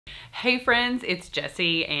Hey friends, it's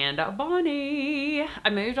Jessie and Bonnie. I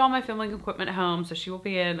moved all my filming equipment home, so she will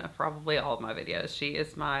be in probably all of my videos. She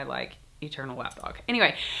is my eternal lap dog.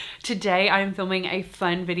 Anyway, today I am filming a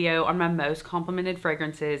fun video on my most complimented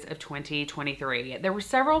fragrances of 2023. There were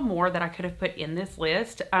several more that I could have put in this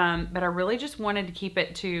list, but I really just wanted to keep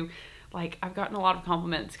it to I've gotten a lot of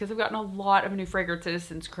compliments because I've gotten a lot of new fragrances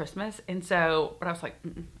since Christmas. And so, but I was like,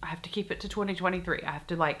 I have to keep it to 2023. I have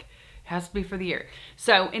to it has to be for the year.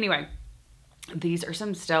 So anyway, these are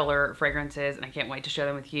some stellar fragrances and I can't wait to share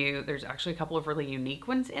them with you. There's actually a couple of really unique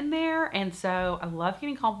ones in there. And so I love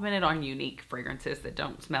getting complimented on unique fragrances that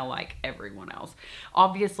don't smell like everyone else.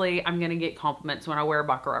 Obviously, I'm going to get compliments when I wear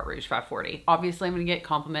Baccarat Rouge 540. Obviously, I'm going to get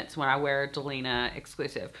compliments when I wear Delina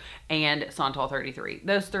Exclusive and Santal 33.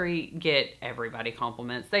 Those three get everybody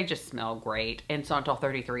compliments. They just smell great. And Santal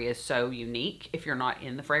 33 is so unique if you're not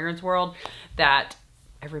in the fragrance world that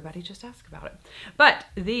everybody just asks about it. But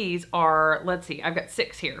these are, let's see, I've got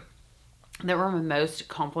 6 here that were my most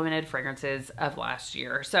complimented fragrances of last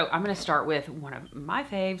year. So I'm going to start with one of my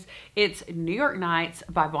faves. It's New York Nights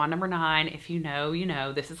by Bond No. 9. If you know, you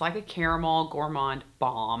know. This is like a caramel gourmand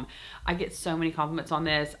bomb. I get so many compliments on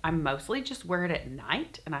this. I mostly just wear it at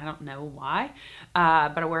night, and I don't know why.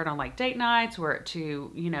 But I wear it on date nights, wear it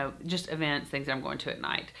to, just events, things I'm going to at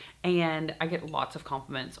night. And I get lots of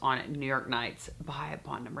compliments on New York Nights by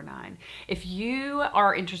Bond No. 9. If you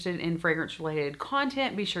are interested in fragrance related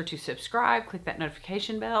content, be sure to subscribe, click that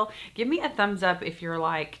notification bell. Give me a thumbs up if you're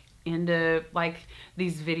into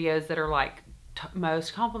these videos that are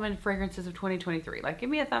most complimented fragrances of 2023. Give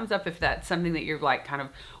me a thumbs up if that's something that you're kind of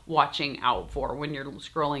watching out for when you're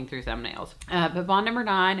scrolling through thumbnails. But Bond No.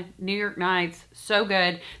 9, New York Nights, so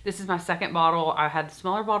good. This is my second bottle. I had the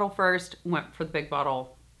smaller bottle first, went for the big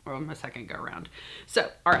bottle on my second go around. So,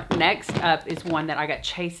 all right, next up is one that I got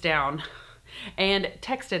chased down and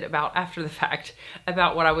texted about after the fact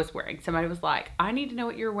about what I was wearing. Somebody was like, I need to know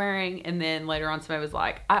what you're wearing. And then later on, somebody was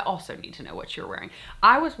like, I also need to know what you're wearing.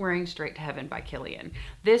 I was wearing Straight to Heaven by Kilian.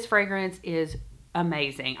 This fragrance is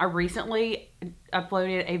amazing. I recently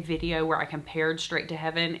uploaded a video where I compared Straight to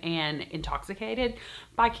Heaven and Intoxicated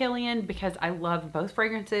by Kilian because I love both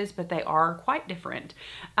fragrances, but they are quite different.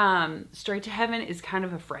 Straight to Heaven is kind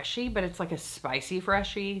of a freshie, but it's like a spicy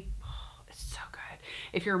freshie. Oh, it's so good.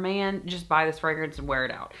 If you're a man, just buy this fragrance and wear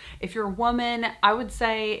it out. If you're a woman, I would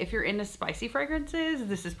say if you're into spicy fragrances,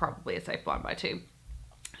 this is probably a safe blind buy too.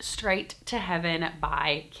 Straight to Heaven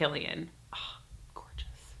by Kilian.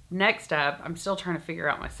 Next up, I'm still trying to figure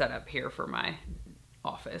out my setup here for my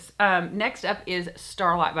office. Next up is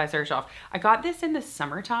Starlight by Xerjoff. I got this in the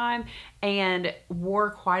summertime and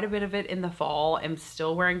wore quite a bit of it in the fall. I'm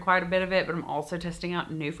still wearing quite a bit of it, but I'm also testing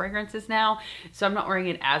out new fragrances now. So I'm not wearing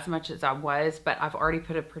it as much as I was, but I've already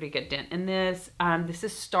put a pretty good dent in this. This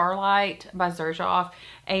is Starlight by Xerjoff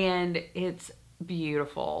and it's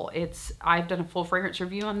beautiful. I've done a full fragrance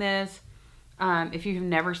review on this. If you've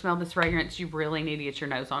never smelled this fragrance, you really need to get your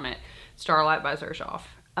nose on it. Starlight by Xerjoff.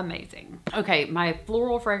 Amazing. Okay, my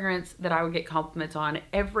floral fragrance that I would get compliments on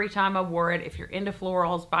every time I wore it. If you're into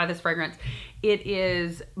florals, buy this fragrance. It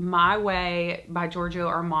is My Way by Giorgio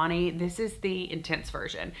Armani. This is the intense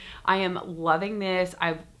version. I am loving this.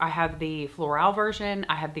 I have the floral version.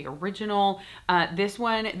 I have the original. This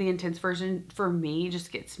one, the intense version, for me,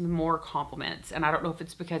 just gets more compliments. And I don't know if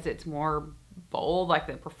it's because it's more bold,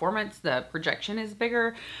 the performance, the projection is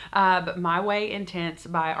bigger, but My Way Intense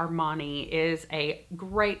by Armani is a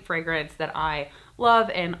great fragrance that I love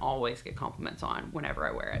and always get compliments on whenever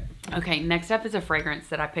I wear it. Okay, next up is a fragrance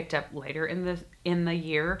that I picked up later in the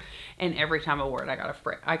year, and every time I wore it,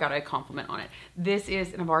 I got a compliment on it. This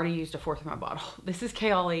is, and I've already used a fourth of my bottle. This is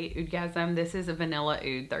Kayali Oudgasm. This is a Vanilla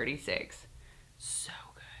Oud 36. So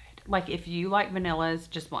good. If you like vanillas,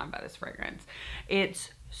 just blind buy this fragrance.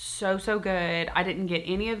 It's so good. I didn't get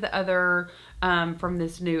any of the other from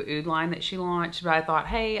this new Oud line that she launched, but I thought,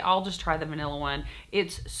 hey, I'll just try the vanilla one.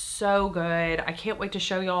 It's so good. I can't wait to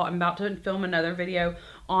show y'all. I'm about to film another video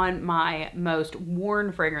on my most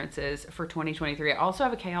worn fragrances for 2023. I also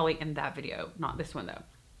have a Kayali in that video, not this one though,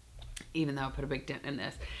 even though I put a big dent in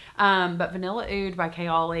this. But Vanilla Oud by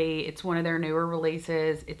Kayali, it's one of their newer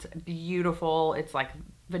releases. It's beautiful. It's like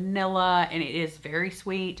vanilla and it is very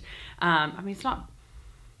sweet.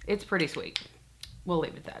 It's pretty sweet. We'll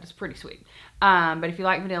leave it at that. It's pretty sweet. But if you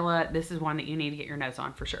like vanilla, this is one that you need to get your nose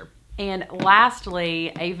on for sure. And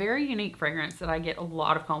lastly, a very unique fragrance that I get a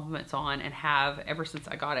lot of compliments on and have ever since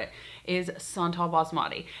I got it is Santal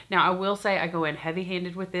Basmati. Now, I will say I go in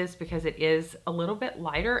heavy-handed with this because it is a little bit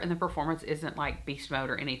lighter and the performance isn't like beast mode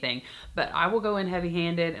or anything. But I will go in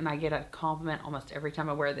heavy-handed and I get a compliment almost every time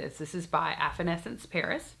I wear this. This is by Affinessence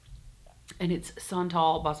Paris. and it's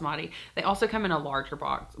Santal Basmati. They also come in a larger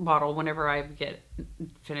bottle. Whenever I get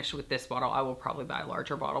finished with this bottle, I will probably buy a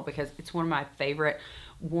larger bottle because it's one of my favorite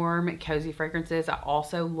warm, cozy fragrances. I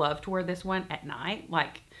also love to wear this one at night,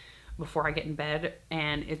 like before I get in bed,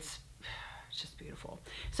 and it's just beautiful.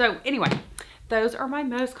 So anyway, those are my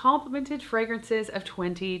most complimented fragrances of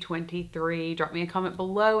 2023. Drop me a comment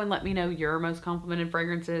below and let me know your most complimented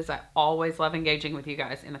fragrances. I always love engaging with you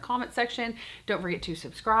guys in the comment section. Don't forget to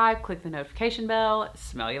subscribe, click the notification bell.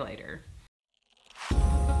 Smell you later.